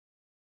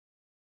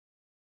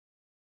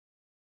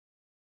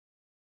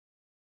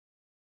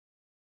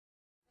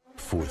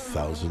For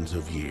thousands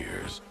of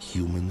years,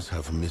 humans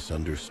have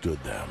misunderstood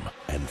them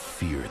and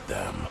feared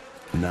them.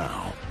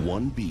 Now,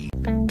 one bee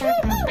in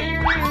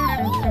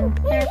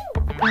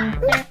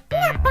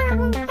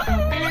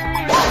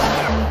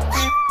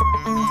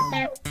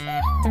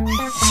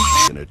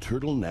a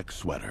turtleneck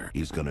sweater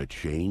is gonna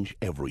change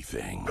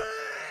everything.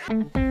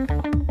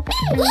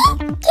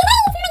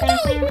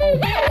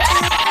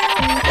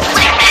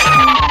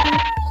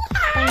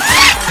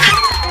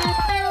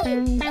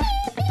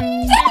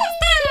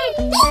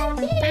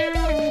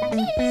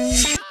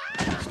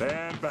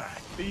 Stand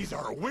back. These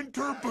are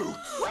winter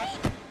boots. Wait!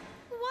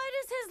 Why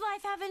does his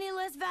life have any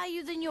less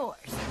value than yours?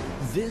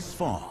 This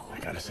fall, I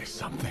gotta say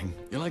something.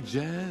 you like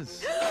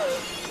jazz?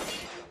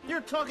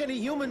 You're talking to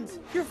humans.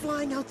 You're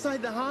flying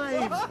outside the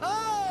hive.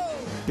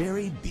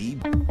 Barry B.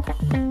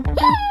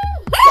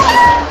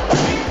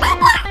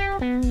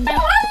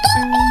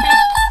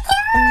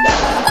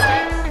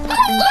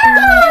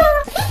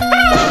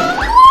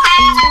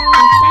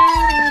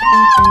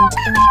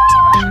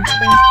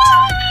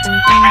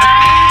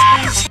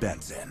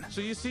 Benson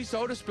So you see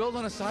soda spilled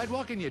on a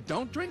sidewalk and you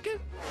don't drink it?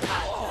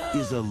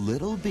 is a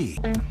little bee.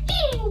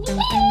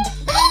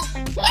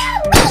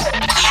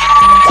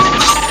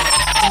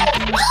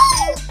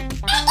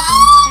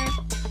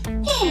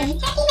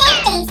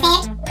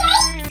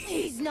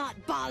 He's not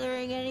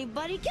bothering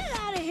anybody. Get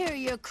out of here,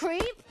 you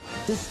creep.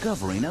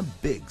 Discovering a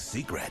big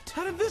secret.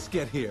 How did this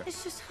get here?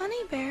 It's just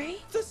honey, Barry.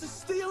 This is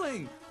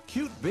stealing.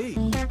 Cute bee.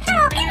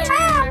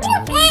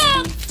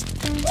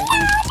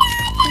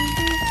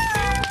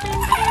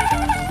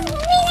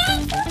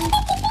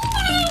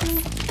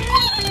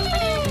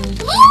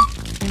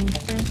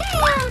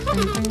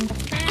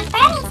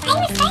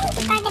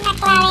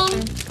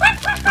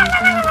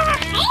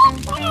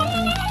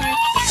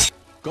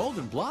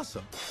 Golden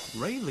Blossom.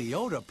 Ray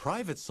Liotta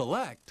Private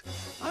Select.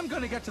 I'm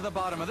gonna get to the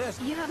bottom of this.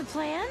 You have a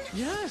plan?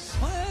 Yes,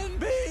 Plan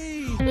B.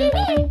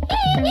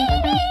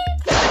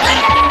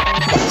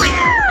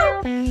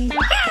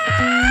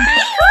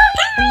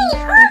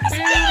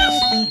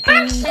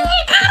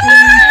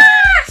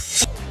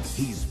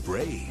 He's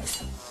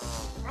brave.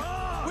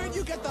 Where'd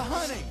you get the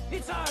honey?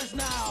 It's ours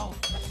now.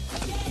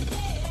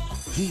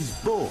 He's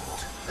bold.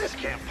 This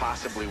can't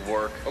possibly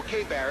work.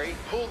 Okay, Barry,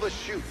 pull the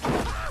chute.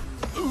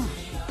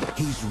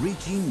 He's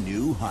reaching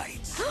new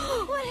heights.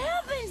 What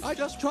happened? I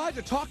just tried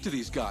to talk to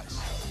these guys.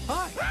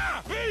 Hi.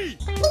 Ah, bee!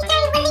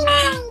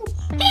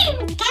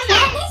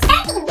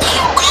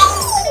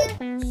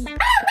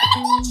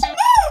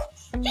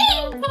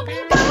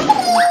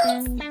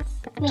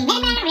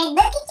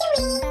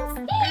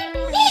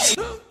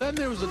 Then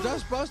there was a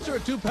dustbuster, a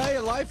toupee,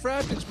 a life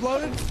raft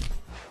exploded.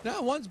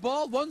 Now one's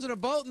bald, one's in a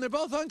boat, and they're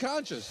both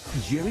unconscious.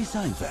 Jerry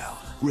Seinfeld,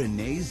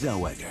 Renee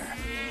Zellweger.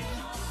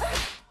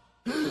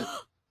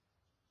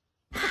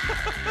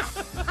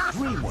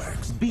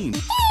 DreamWorks Beam.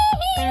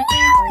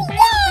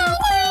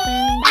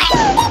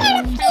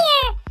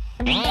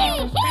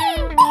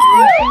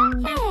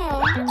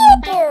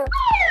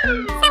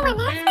 Someone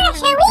else